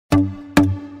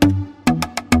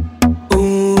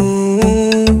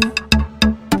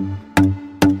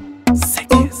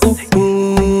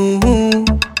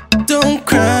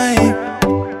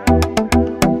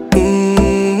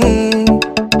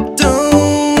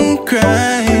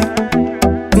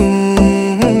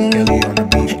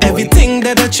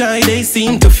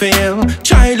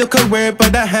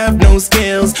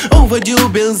overdue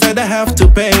bills that I have to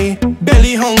pay.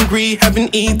 Belly hungry,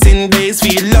 haven't eaten days.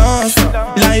 Feel lost,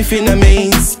 life in a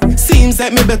maze. Seems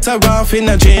like me better off in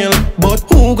a jail, but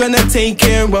who gonna take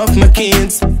care of my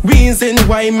kids? Reason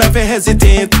why me have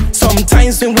hesitate.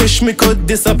 Sometimes me wish me could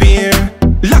disappear.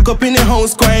 Lock up in the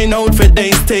house crying out for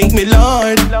days. Take me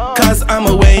Lord, cause I'm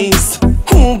a waste.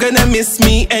 Who gonna miss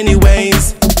me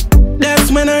anyways?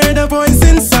 That's when I heard a voice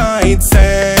inside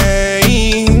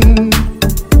saying,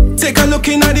 take a look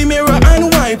in the mirror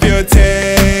and wipe your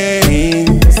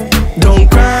tears. Don't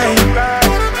cry,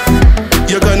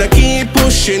 you're gonna keep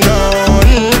pushing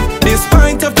on.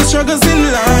 Despite of the struggles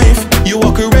in life, you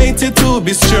walk rated to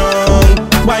be strong.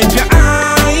 Wipe your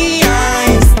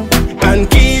eyes and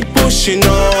keep pushing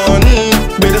on.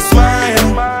 With a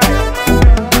smile,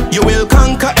 you will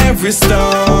conquer every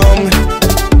storm.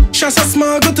 Shasha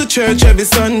Small go to church every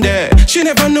Sunday. She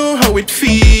never know how it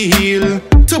feel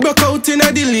to broke out in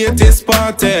the latest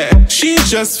party.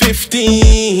 She's just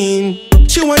 15.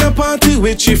 She wanna party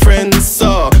with she friends,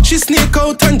 so she sneak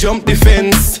out and jump the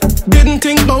fence. Didn't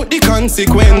think about the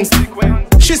consequence.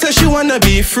 She said she wanna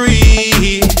be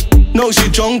free. Now she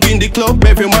drunk in the club,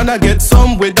 everyone a get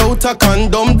some without a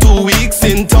condom. 2 weeks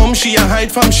in Tom, she a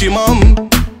hide from she mom.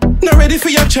 Not ready for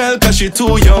your child cause she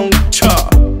too young. Cha.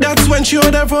 That's when she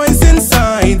heard a voice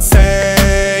inside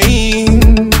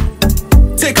saying,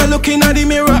 take a look in the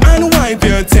mirror and wipe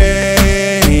your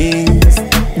tears.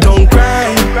 Don't cry,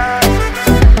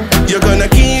 you're gonna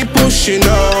keep pushing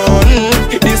on.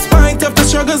 Despite of the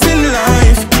struggles in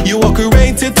life, you walk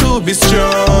rated to be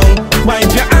strong.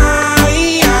 Wipe your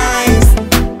eyes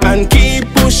and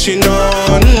keep pushing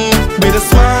on. With a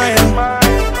smile,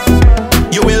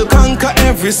 you will conquer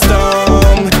every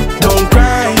storm. Don't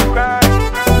cry,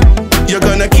 you're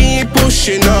gonna keep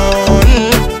pushing on.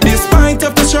 Despite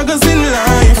of the struggles in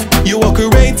life, you walk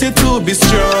rated to be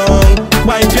strong.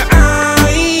 Wipe your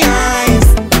eyes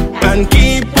and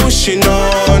keep pushing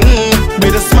on.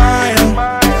 With a smile,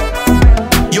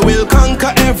 you will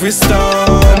conquer every storm.